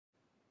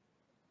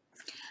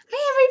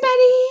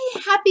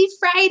happy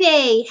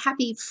Friday.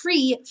 Happy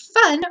free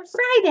fun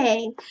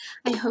Friday.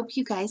 I hope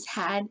you guys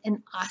had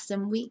an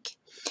awesome week.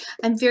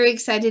 I'm very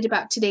excited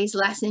about today's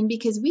lesson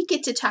because we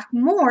get to talk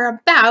more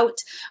about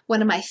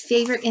one of my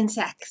favorite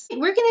insects.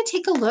 We're going to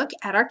take a look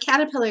at our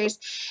caterpillars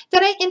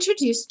that I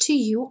introduced to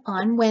you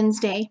on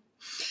Wednesday.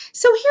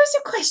 So here's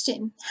a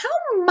question.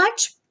 How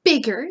much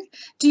bigger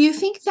do you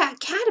think that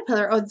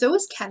caterpillar or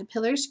those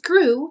caterpillars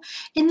grew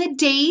in the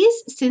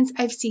days since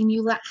I've seen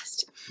you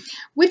last?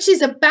 Which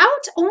is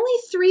about only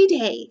 3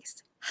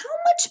 days. How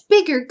much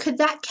bigger could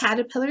that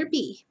caterpillar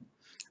be?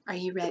 Are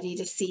you ready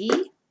to see?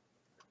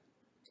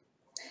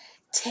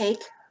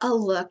 Take a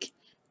look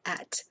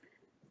at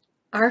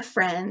our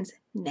friends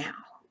now.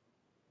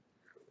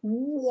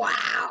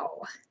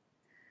 Wow!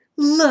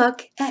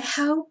 Look at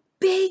how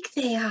big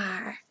they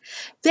are.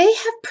 They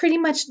have pretty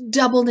much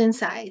doubled in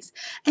size,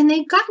 and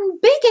they've gotten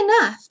big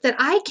enough that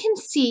I can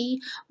see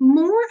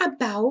more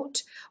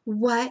about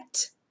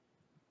what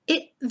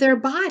their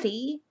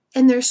body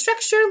and their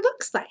structure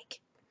looks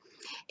like.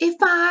 If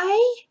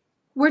I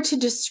were to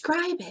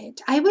describe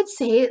it, I would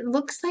say it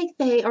looks like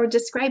they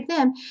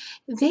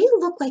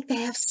look like they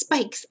have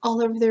spikes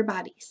all over their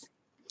bodies.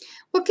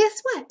 Well,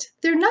 guess what?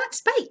 They're not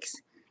spikes.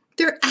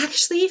 They're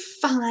actually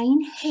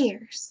fine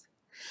hairs.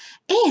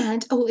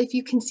 And, oh, if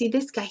you can see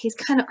this guy, he's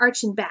kind of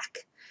arching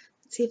back.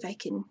 Let's see if I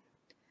can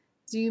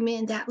zoom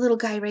in. That little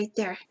guy right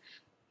there.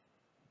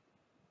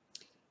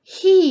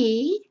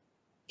 He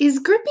is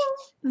gripping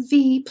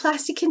the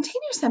plastic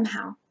container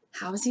somehow.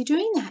 How is he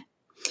doing that?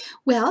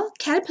 Well,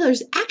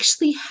 caterpillars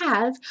actually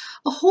have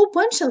a whole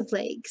bunch of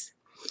legs.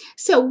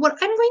 So what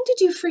I'm going to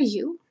do for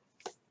you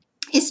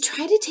is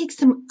try to take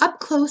some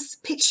up-close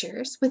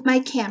pictures with my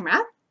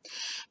camera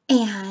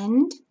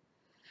and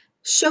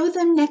show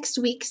them next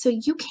week so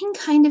you can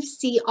kind of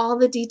see all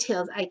the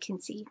details I can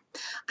see.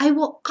 I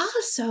will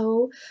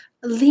also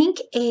link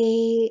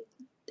a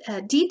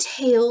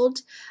detailed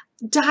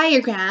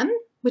diagram,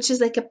 which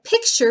is like a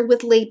picture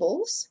with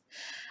labels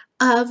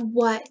of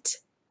what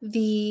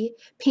the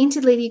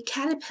painted lady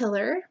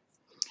caterpillar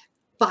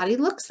body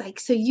looks like,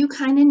 so you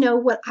kind of know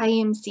what I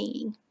am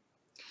seeing.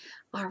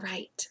 All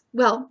right,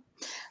 well,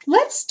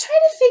 let's try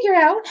to figure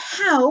out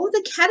how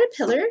the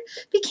caterpillar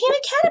became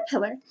a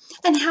caterpillar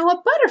and how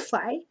a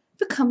butterfly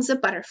becomes a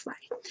butterfly.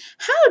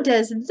 How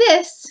does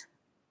this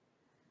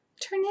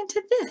turn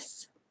into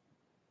this?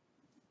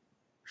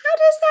 How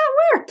does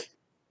that work?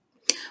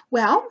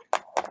 Well,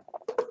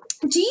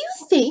 do you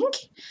think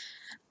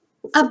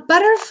a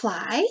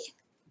butterfly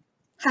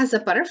has a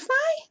butterfly?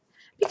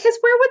 Because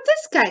where would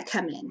this guy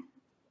come in?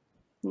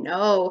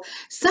 No,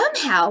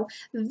 somehow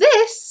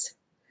this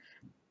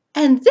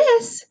and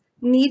this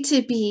need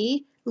to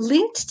be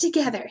linked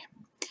together.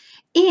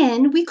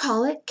 And we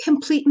call it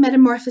complete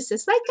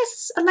metamorphosis,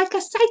 like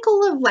a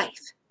cycle of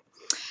life.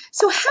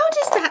 So how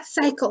does that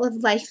cycle of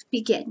life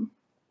begin?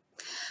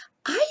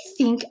 I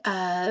think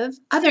of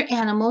other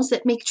animals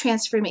that make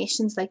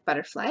transformations like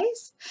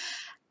butterflies,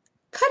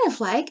 kind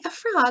of like a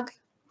frog.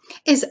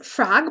 Is a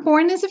frog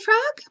born as a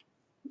frog?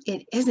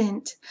 It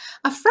isn't.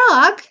 A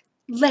frog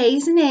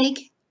lays an egg.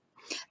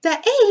 The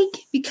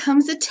egg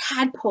becomes a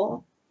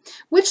tadpole,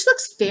 which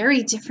looks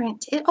very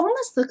different. It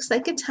almost looks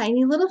like a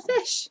tiny little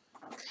fish.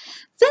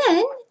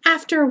 Then,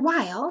 after a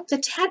while, the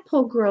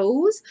tadpole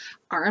grows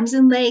arms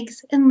and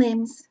legs and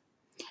limbs.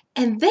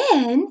 And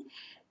then,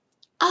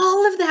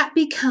 all of that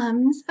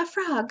becomes a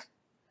frog.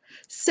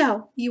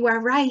 So, you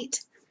are right.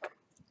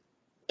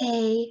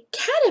 A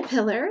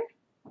caterpillar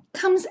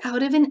comes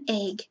out of an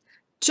egg,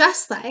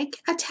 just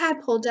like a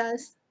tadpole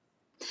does.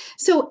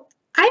 So,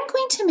 I'm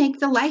going to make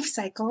the life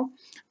cycle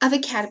of a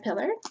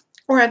caterpillar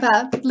or of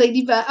a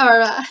ladybug or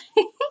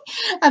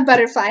a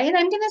butterfly, and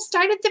I'm going to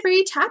start at the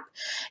very top.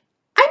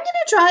 I'm going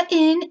to draw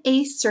in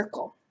a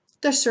circle,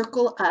 the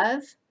circle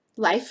of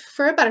life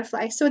for a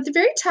butterfly. So at the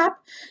very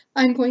top,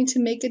 I'm going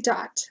to make a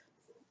dot.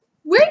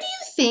 Where do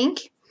you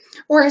think,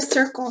 or a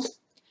circle,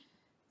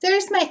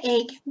 there's my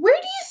egg. Where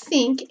do you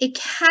think a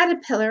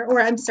caterpillar,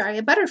 or I'm sorry,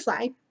 a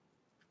butterfly,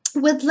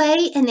 would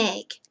lay an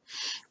egg?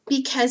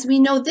 Because we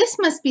know this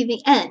must be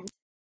the end,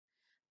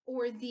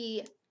 or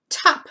the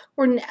top,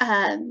 or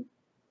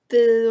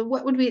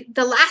what would be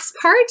the last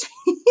part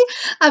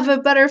of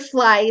a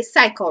butterfly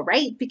cycle,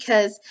 right?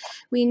 Because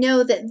we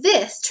know that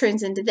this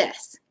turns into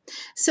this.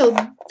 So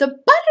the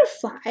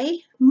butterfly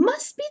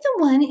must be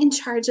the one in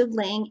charge of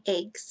laying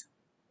eggs.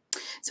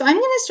 So I'm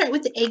going to start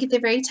with the egg at the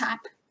very top.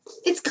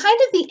 It's kind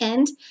of the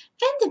end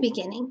and the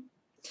beginning.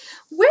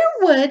 Where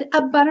would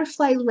a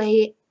butterfly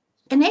lay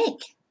an egg?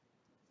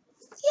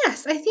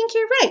 Yes, I think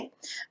you're right.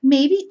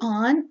 Maybe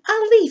on a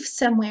leaf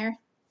somewhere.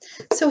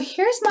 So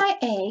here's my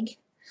egg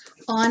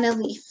on a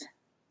leaf.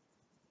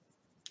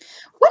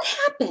 What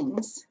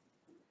happens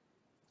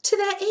to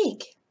that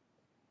egg?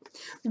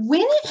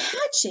 When it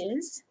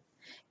hatches,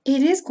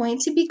 it is going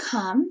to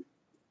become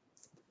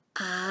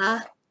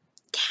a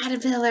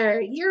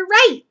caterpillar. You're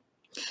right.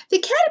 The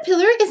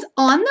caterpillar is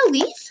on the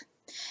leaf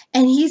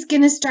and he's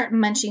going to start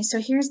munching. So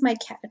here's my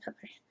caterpillar.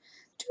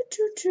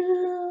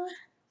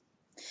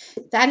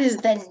 That is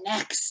the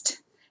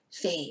next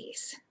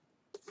phase.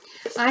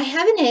 I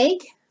have an egg.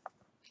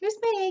 Here's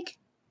my egg.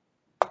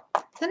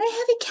 Then I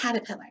have a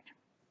caterpillar.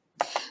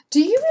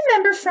 Do you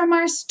remember from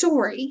our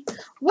story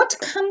what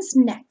comes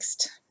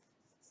next?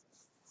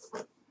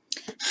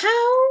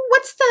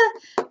 What's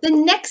the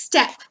next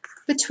step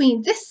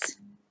between this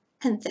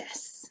and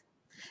this?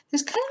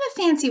 There's kind of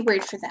a fancy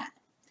word for that.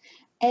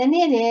 And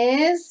it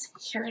is,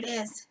 here it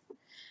is.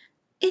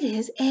 It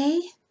is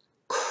a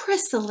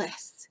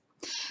chrysalis.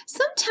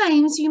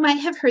 Sometimes you might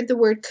have heard the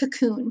word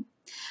cocoon,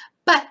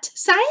 but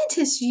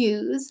scientists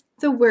use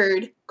the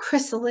word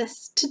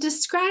chrysalis to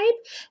describe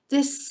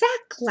this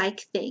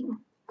sac-like thing.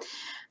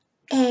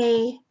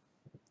 A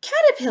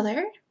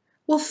caterpillar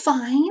will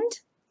find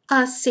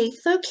a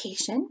safe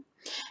location.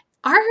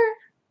 Our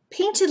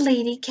painted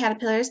lady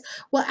caterpillars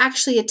will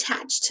actually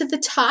attach to the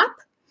top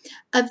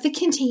of the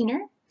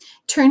container,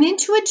 turn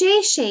into a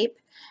J shape,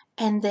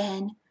 and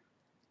then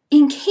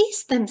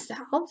enclose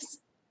themselves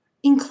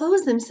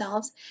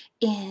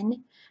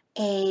in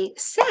a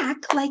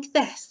sac like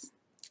this,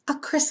 a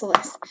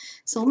chrysalis.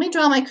 So let me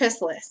draw my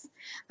chrysalis.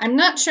 I'm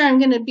not sure I'm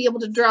going to be able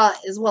to draw it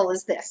as well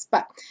as this,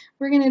 but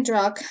we're going to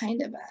draw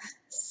kind of a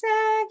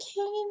sac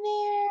hanging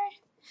there,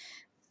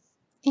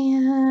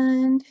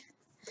 and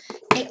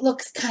it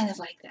looks kind of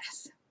like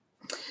this.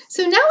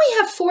 So now we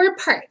have 4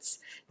 parts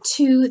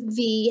to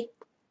the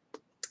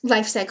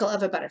life cycle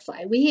of a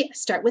butterfly. We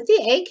start with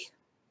the egg,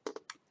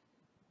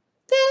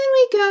 then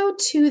we go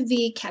to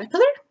the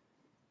caterpillar,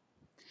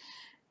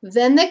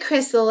 then the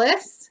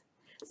chrysalis,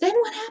 then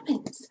what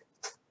happens?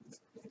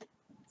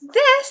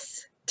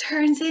 This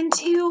turns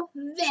into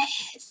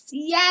this.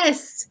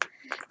 Yes!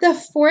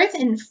 The 4th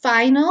and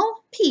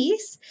final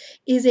piece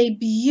is a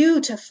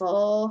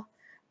beautiful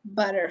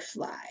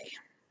butterfly.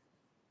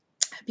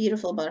 A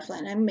beautiful butterfly,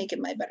 and I'm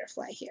making my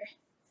butterfly here.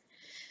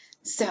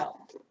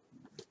 So,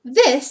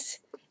 this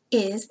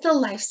is the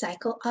life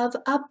cycle of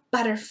a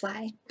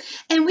butterfly,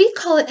 and we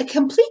call it a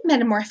complete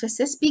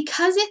metamorphosis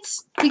because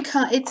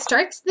it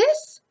starts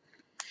this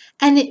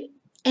and it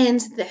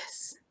ends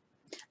this.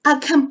 A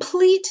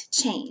complete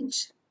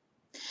change.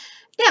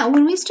 Now,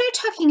 when we start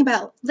talking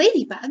about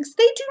ladybugs,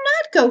 they do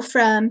not go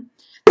from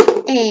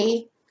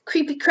a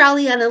creepy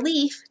crawly on a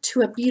leaf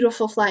to a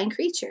beautiful flying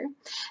creature.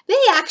 They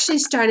actually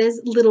start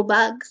as little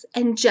bugs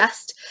and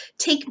just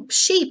take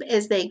shape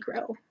as they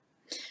grow.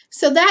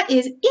 So that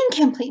is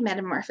incomplete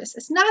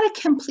metamorphosis, not a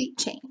complete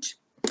change.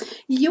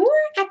 Your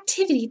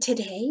activity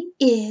today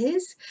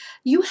is,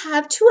 you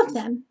have 2 of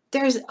them.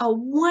 There's a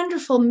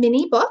wonderful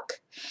mini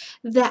book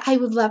that I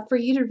would love for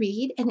you to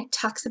read, and it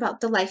talks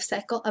about the life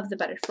cycle of the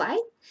butterfly.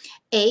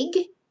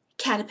 Egg,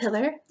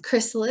 caterpillar,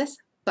 chrysalis,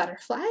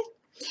 butterfly.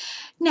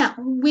 Now,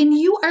 when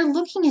you are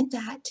looking at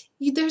that,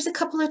 there's a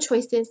couple of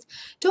choices.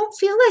 Don't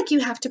feel like you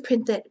have to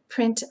print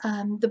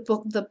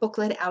the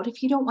booklet out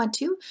if you don't want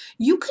to.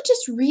 You could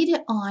just read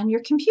it on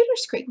your computer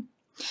screen.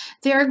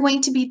 There are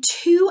going to be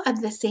 2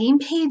 of the same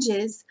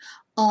pages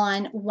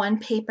on one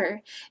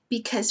paper,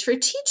 because for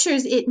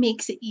teachers it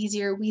makes it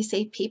easier. We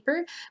save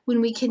paper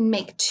when we can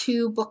make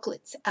 2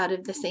 booklets out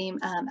of the same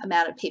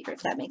amount of paper,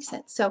 if that makes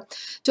sense. So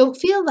don't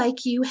feel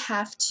like you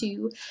have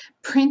to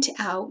print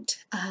out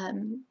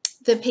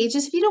the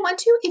pages if you don't want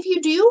to. If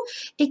you do,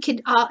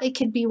 it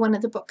could be one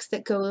of the books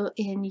that go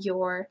in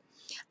your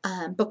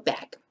book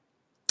bag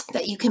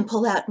that you can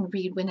pull out and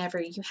read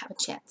whenever you have a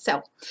chance.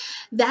 So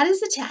that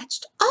is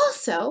attached.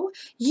 Also,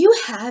 you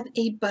have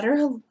a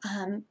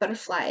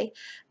butterfly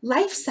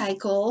life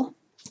cycle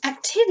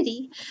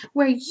activity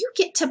where you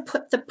get to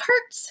put the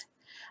parts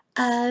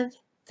of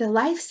the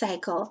life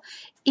cycle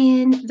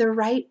in the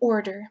right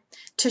order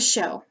to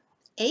show.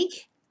 Egg,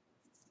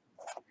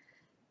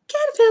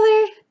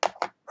 caterpillar,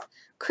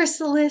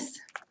 chrysalis,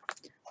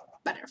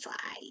 butterfly.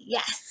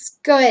 Yes,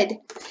 good.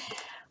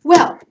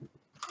 Well,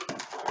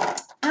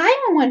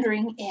 I'm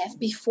wondering if,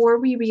 before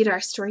we read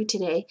our story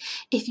today,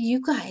 if you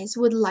guys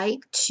would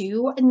like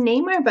to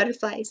name our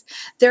butterflies.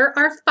 There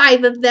are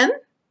 5 of them,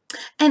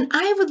 and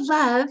I would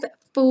love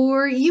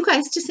for you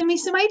guys to send me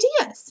some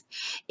ideas.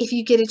 If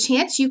you get a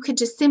chance, you could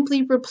just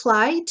simply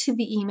reply to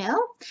the email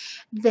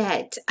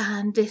that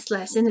this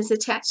lesson is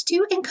attached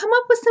to and come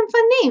up with some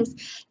fun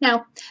names.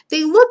 Now,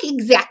 they look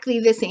exactly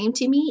the same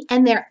to me,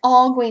 and they're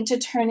all going to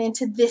turn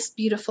into this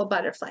beautiful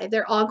butterfly.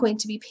 They're all going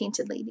to be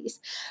painted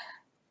ladies.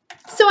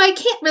 So I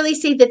can't really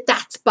say that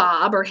that's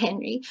Bob or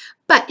Henry,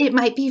 but it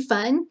might be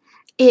fun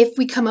if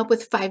we come up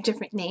with 5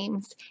 different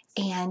names,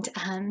 and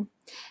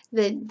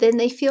then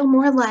they feel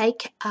more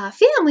like a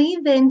family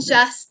than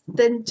just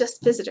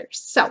visitors.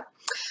 So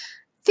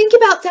think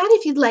about that.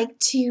 If you'd like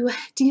to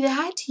do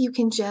that, you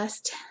can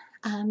just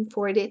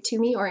forward it to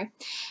me or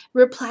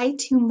reply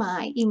to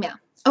my email.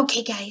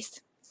 Okay, guys,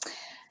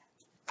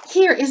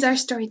 here is our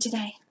story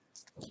today.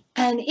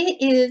 And it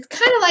is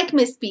kind of like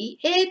Miss B.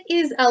 It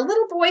is a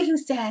little boy who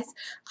says,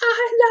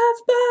 "I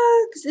love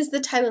bugs," is the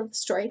title of the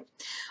story.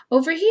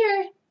 Over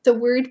here, the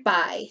word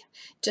by.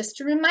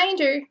 Just a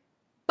reminder,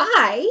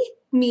 by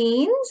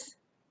means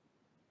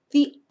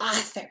the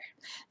author,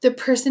 the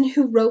person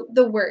who wrote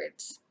the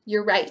words.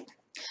 You're right.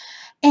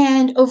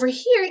 And over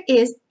here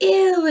is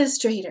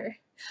illustrator.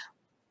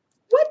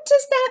 What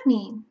does that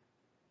mean?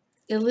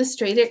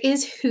 Illustrator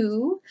is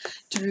who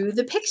drew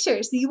the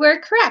pictures. You are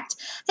correct.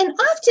 And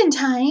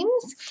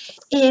oftentimes,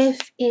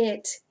 if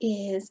it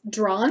is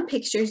drawn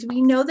pictures,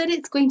 we know that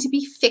it's going to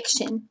be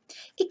fiction.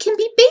 It can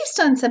be based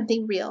on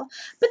something real,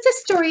 but the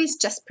story is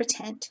just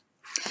pretend.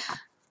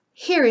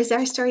 Here is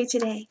our story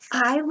today.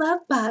 I Love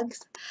Bugs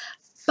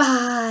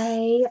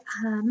by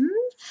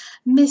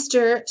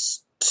Mr.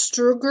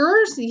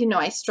 Strugers. You know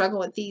I struggle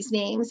with these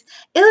names.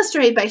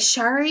 Illustrated by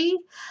Shari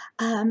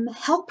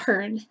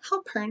Halpern.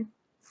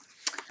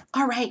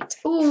 All right.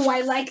 Oh,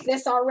 I like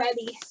this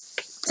already.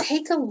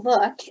 Take a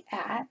look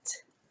at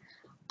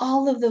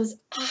all of those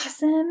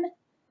awesome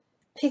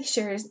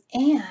pictures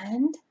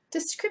and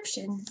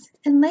descriptions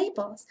and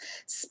labels.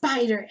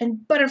 Spider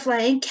and butterfly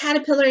and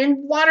caterpillar and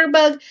water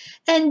bug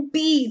and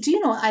bee. Do you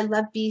know I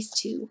love bees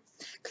too?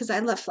 Because I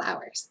love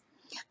flowers.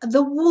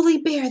 The woolly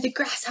bear, the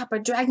grasshopper,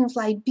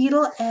 dragonfly,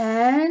 beetle,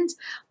 and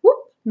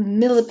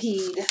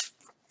millipede.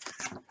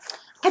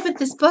 I bet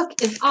this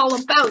book is all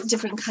about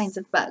different kinds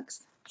of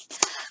bugs.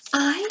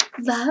 I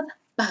love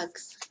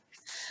bugs.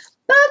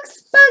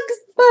 Bugs, bugs,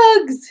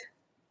 bugs.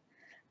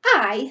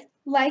 I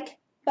like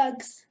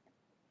bugs.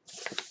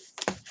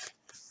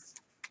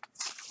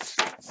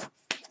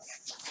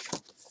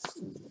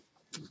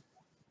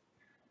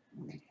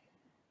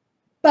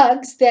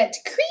 Bugs that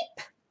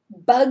creep,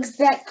 bugs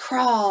that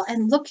crawl,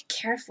 and look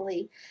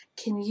carefully.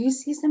 Can you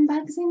see some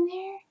bugs in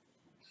there?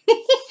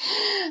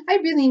 I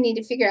really need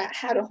to figure out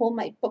how to hold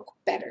my book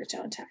better,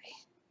 don't I?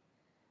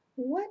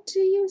 What do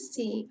you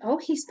see? Oh,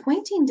 he's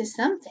pointing to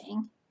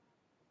something.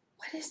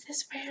 What is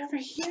this right over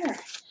here?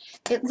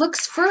 It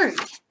looks furry,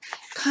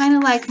 kind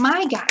of like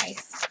my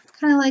guys,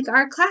 kind of like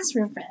our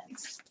classroom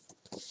friends.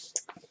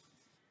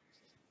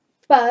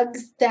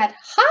 Bugs that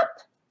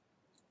hop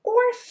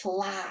or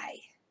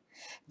fly.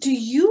 Do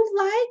you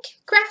like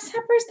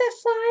grasshoppers that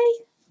fly?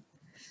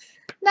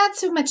 Not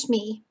so much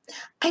me.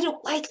 I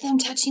don't like them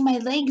touching my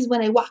legs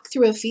when I walk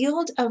through a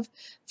field of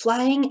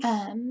flying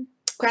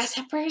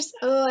grasshoppers.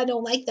 Oh, I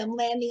don't like them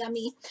landing on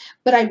me.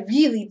 But I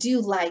really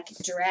do like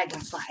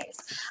dragonflies.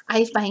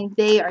 I find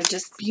they are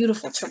just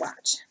beautiful to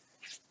watch.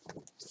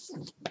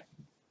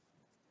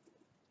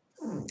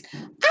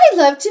 I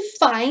love to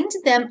find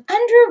them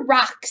under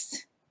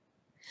rocks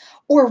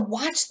or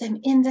watch them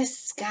in the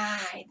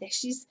sky.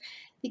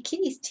 The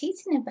kitty's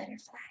tasting a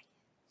butterfly.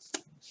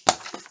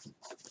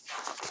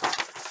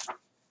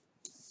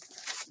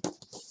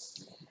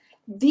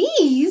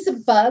 These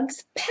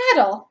bugs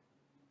paddle.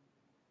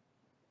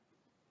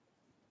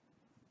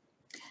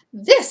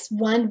 This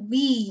one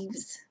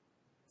weaves.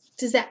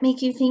 Does that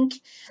make you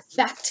think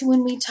back to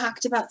when we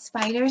talked about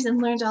spiders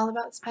and learned all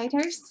about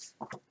spiders?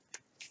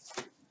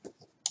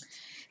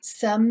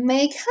 Some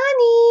make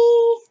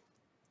honey.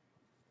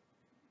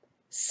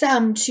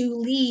 Some chew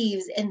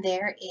leaves, and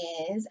there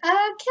is a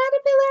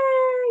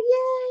caterpillar.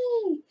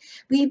 Yay!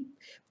 We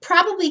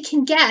probably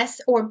can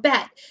guess or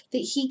bet that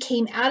he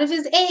came out of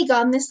his egg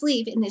on this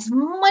leaf and is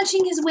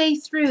munching his way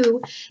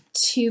through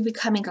to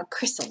becoming a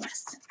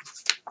chrysalis.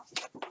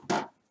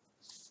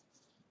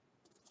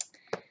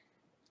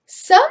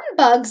 Some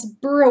bugs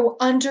burrow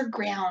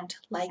underground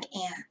like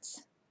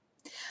ants.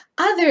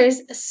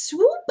 Others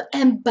swoop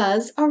and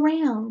buzz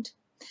around.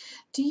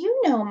 Do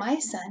you know my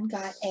son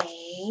got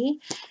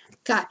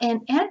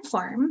an ant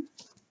farm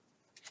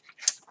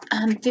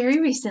very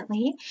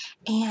recently,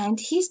 and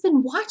he's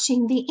been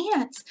watching the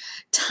ants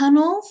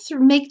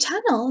make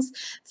tunnels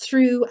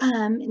through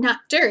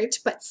not dirt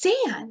but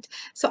sand.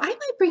 So I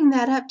might bring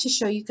that up to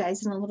show you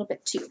guys in a little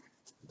bit too.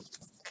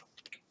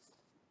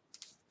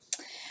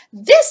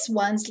 This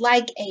one's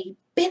like a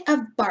bit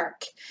of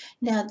bark.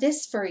 Now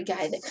this furry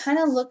guy that kind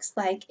of looks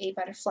like a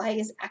butterfly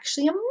is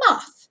actually a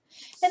moth,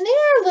 and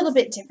they're a little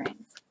bit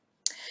different.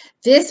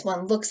 This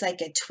one looks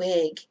like a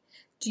twig.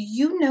 Do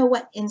you know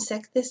what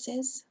insect this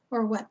is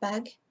or what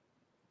bug?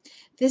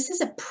 This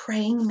is a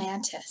praying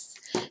mantis.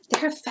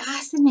 They're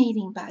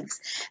fascinating bugs.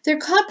 They're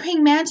called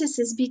praying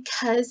mantises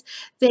because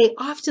they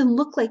often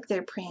look like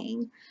they're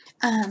praying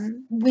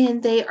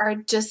when they are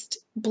just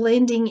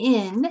blending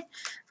in.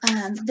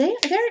 They're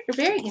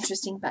very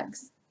interesting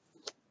bugs.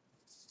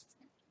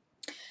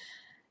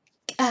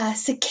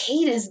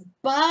 Cicadas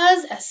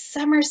buzz a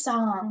summer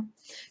song.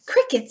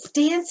 Crickets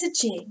dance a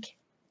jig.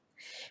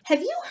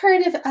 Have you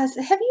heard of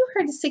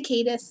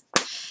cicadas?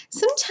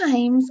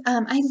 Sometimes,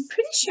 I'm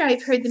pretty sure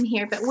I've heard them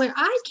here, but where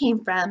I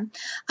came from,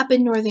 up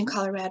in northern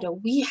Colorado,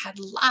 we had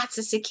lots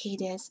of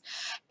cicadas,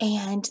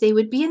 and they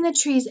would be in the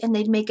trees, and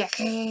they'd make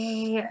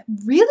a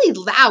really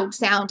loud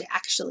sound,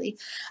 actually.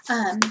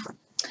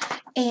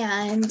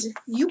 And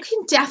you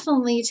can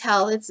definitely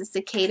tell it's a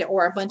cicada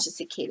or a bunch of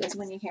cicadas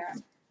when you hear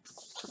them.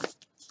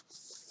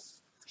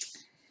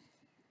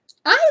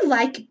 I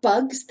like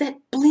bugs that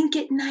blink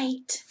at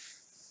night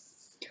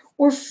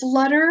or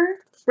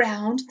flutter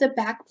round the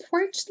back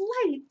porch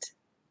light.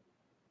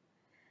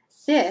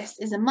 This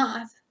is a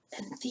moth,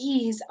 and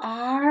these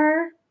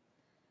are,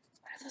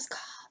 what are those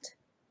called?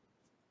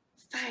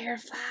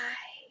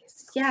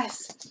 Fireflies.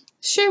 Yes.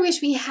 Sure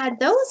wish we had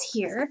those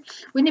here.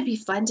 Wouldn't it be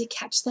fun to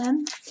catch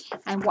them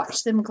and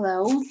watch them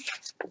glow?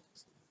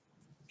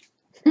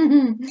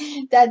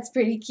 That's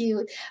pretty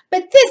cute.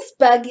 But this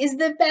bug is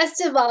the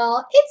best of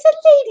all. It's a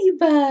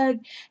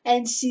ladybug,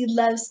 and she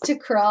loves to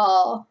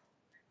crawl.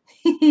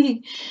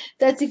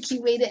 That's a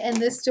cute way to end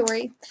this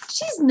story.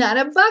 She's not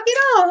a bug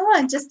at all,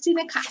 huh? Just in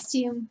a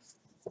costume.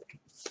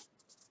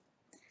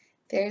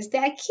 There's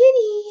that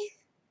kitty.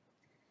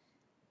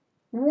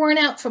 Worn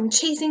out from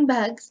chasing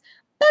bugs.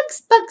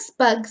 Bugs, bugs,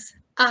 bugs.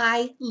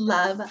 I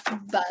love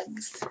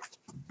bugs.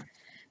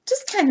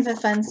 Just kind of a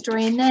fun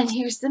story. And then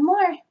here's some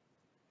more.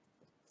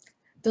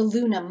 The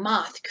Luna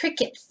moth,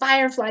 cricket,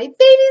 firefly,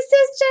 baby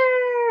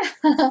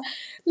sister,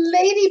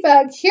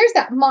 ladybug. Here's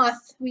that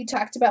moth we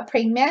talked about,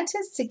 praying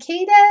mantis,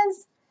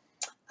 cicadas,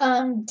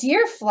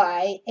 deer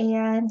fly,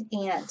 and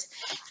ant.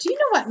 Do you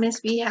know what Miss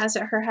B has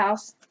at her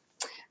house?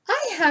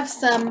 I have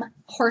some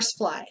horse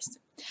flies.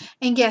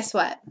 And guess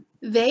what?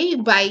 They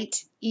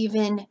bite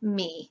even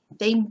me.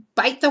 They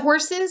bite the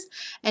horses,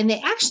 and they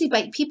actually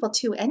bite people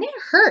too, and it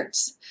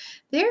hurts.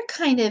 They're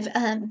kind of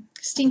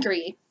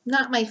stinkery.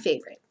 Not my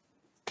favorite.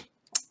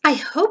 I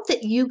hope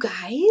that you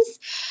guys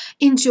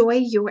enjoy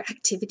your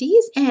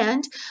activities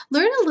and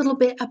learn a little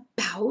bit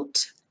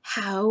about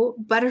how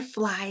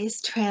butterflies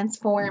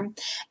transform.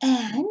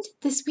 And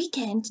this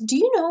weekend, do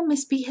you know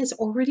Miss B has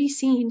already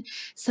seen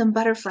some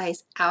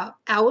butterflies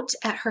out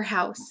at her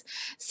house.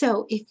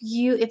 So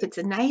if it's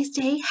a nice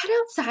day, head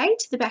outside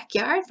to the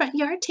backyard, front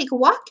yard, take a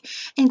walk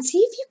and see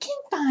if you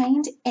can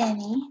find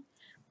any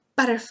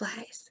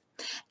butterflies.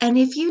 And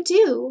if you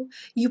do,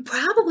 you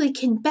probably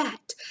can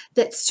bet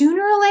that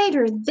sooner or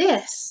later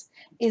this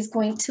is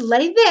going to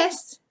lay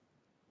this,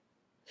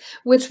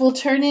 which will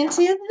turn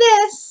into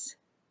this,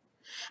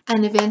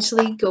 and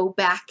eventually go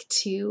back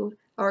to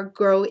or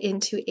grow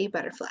into a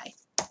butterfly.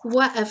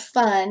 What a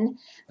fun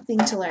thing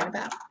to learn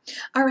about.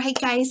 All right,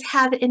 guys,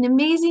 have an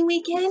amazing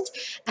weekend,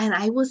 and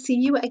I will see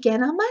you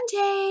again on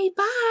Monday.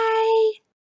 Bye.